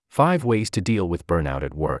5 Ways to Deal with Burnout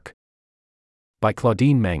at Work. By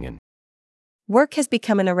Claudine Mangan. Work has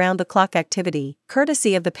become an around-the-clock activity,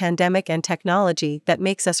 courtesy of the pandemic and technology that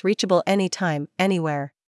makes us reachable anytime,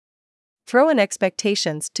 anywhere. Throw in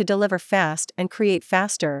expectations to deliver fast and create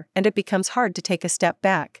faster, and it becomes hard to take a step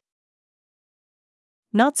back.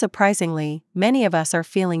 Not surprisingly, many of us are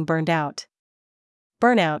feeling burned out.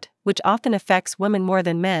 Burnout, which often affects women more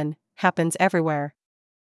than men, happens everywhere.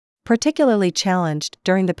 Particularly challenged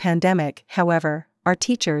during the pandemic, however, are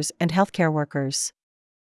teachers and healthcare workers.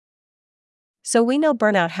 So we know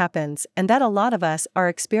burnout happens and that a lot of us are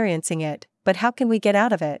experiencing it, but how can we get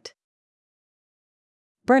out of it?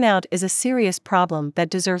 Burnout is a serious problem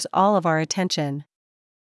that deserves all of our attention.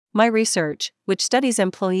 My research, which studies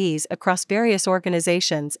employees across various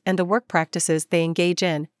organizations and the work practices they engage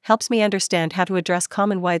in, helps me understand how to address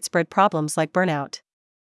common widespread problems like burnout.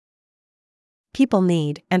 People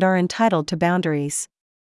need and are entitled to boundaries.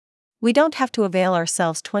 We don't have to avail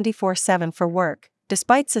ourselves 24/7 for work,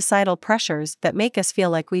 despite societal pressures that make us feel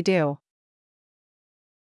like we do.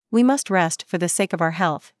 We must rest for the sake of our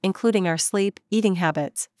health, including our sleep, eating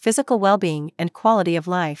habits, physical well-being, and quality of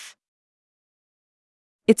life.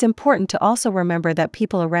 It's important to also remember that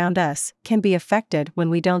people around us can be affected when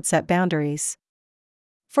we don't set boundaries.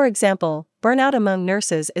 For example, burnout among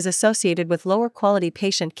nurses is associated with lower quality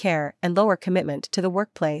patient care and lower commitment to the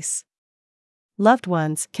workplace. Loved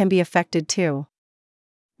ones can be affected too.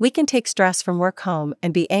 We can take stress from work home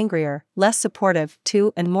and be angrier, less supportive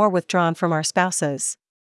to, and more withdrawn from our spouses.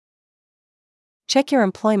 Check your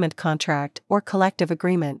employment contract or collective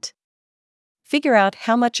agreement. Figure out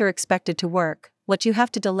how much you're expected to work, what you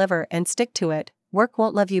have to deliver, and stick to it. Work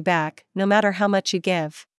won't love you back, no matter how much you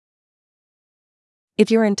give. If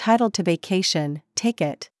you're entitled to vacation, take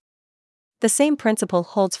it. The same principle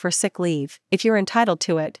holds for sick leave. If you're entitled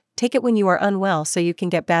to it, take it when you are unwell so you can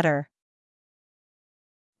get better.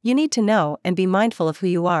 You need to know and be mindful of who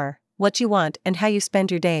you are, what you want, and how you spend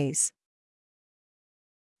your days.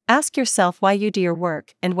 Ask yourself why you do your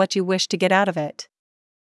work and what you wish to get out of it.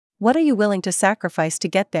 What are you willing to sacrifice to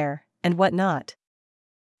get there, and what not?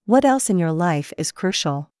 What else in your life is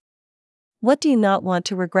crucial? What do you not want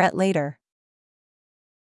to regret later?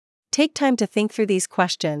 Take time to think through these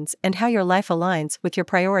questions and how your life aligns with your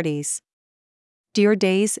priorities. Do your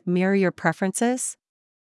days mirror your preferences?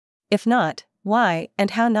 If not, why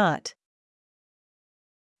and how not?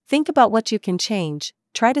 Think about what you can change,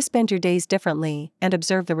 try to spend your days differently, and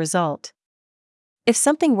observe the result. If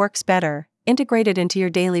something works better, integrate it into your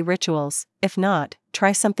daily rituals. If not,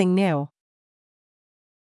 try something new.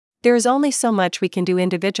 There is only so much we can do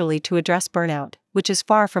individually to address burnout, which is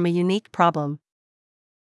far from a unique problem.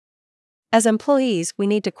 As employees, we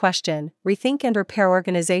need to question, rethink, and repair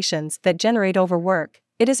organizations that generate overwork.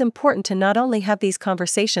 It is important to not only have these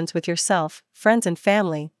conversations with yourself, friends, and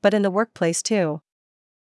family, but in the workplace too.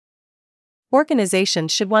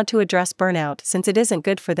 Organizations should want to address burnout since it isn't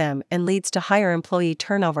good for them and leads to higher employee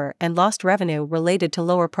turnover and lost revenue related to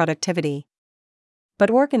lower productivity. But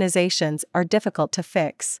organizations are difficult to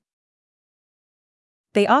fix.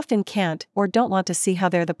 They often can't or don't want to see how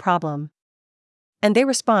they're the problem. And they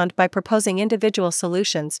respond by proposing individual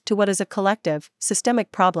solutions to what is a collective,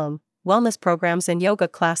 systemic problem. Wellness programs and yoga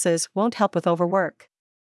classes won't help with overwork.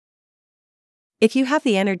 If you have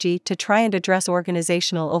the energy to try and address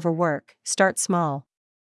organizational overwork, start small.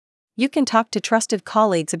 You can talk to trusted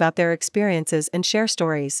colleagues about their experiences and share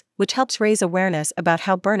stories, which helps raise awareness about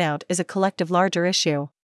how burnout is a collective larger issue.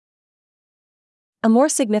 A more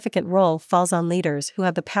significant role falls on leaders who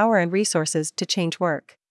have the power and resources to change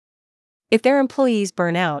work. If their employees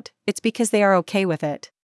burn out, it's because they are okay with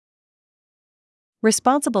it.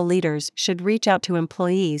 Responsible leaders should reach out to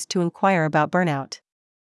employees to inquire about burnout.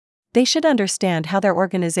 They should understand how their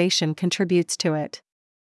organization contributes to it.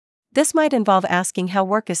 This might involve asking how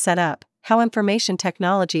work is set up, how information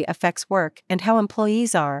technology affects work, and how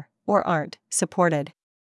employees are, or aren't, supported.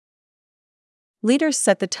 Leaders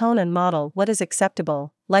set the tone and model what is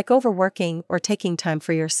acceptable, like overworking or taking time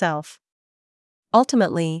for yourself.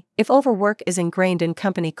 Ultimately, if overwork is ingrained in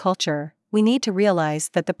company culture, we need to realize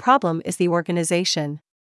that the problem is the organization.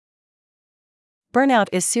 Burnout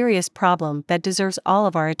is a serious problem that deserves all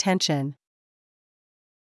of our attention.